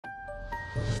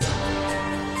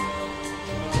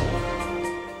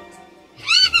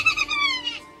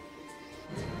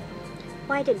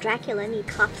Why did Dracula need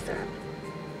cough syrup?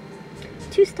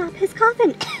 To stop his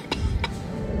coughing.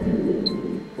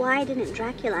 Why didn't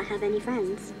Dracula have any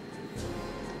friends?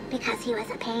 Because he was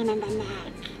a pain in the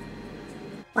neck.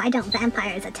 Why don't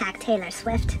vampires attack Taylor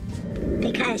Swift?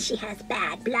 Because she has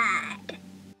bad blood.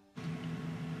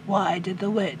 Why did the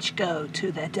witch go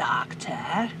to the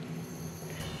doctor?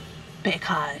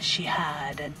 Because she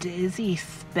had a dizzy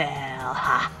spell,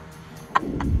 ha!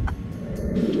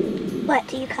 What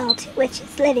do you call two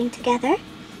witches living together?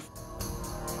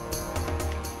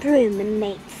 Broom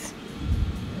mates.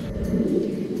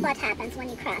 What happens when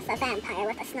you cross a vampire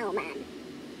with a snowman?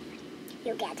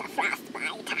 You get a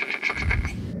frostbite.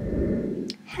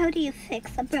 How do you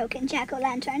fix a broken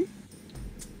jack-o'-lantern?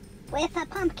 With a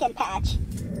pumpkin patch.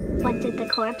 What did the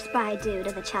corpse bride do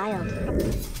to the child?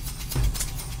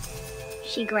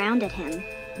 She grounded him.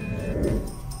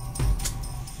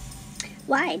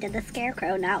 Why did the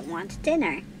scarecrow not want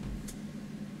dinner?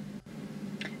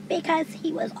 Because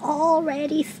he was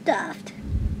already stuffed.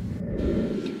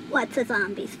 What's a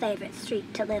zombie's favorite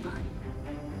street to live on?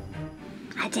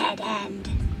 A dead end.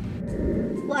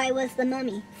 Why was the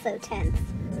mummy so tense?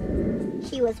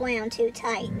 He was wound too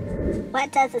tight.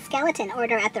 What does a skeleton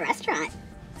order at the restaurant?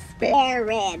 Spare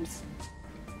ribs.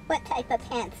 What type of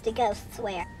pants do ghosts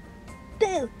wear?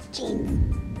 Boo!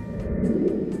 Jeans.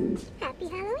 Happy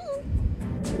Halloween!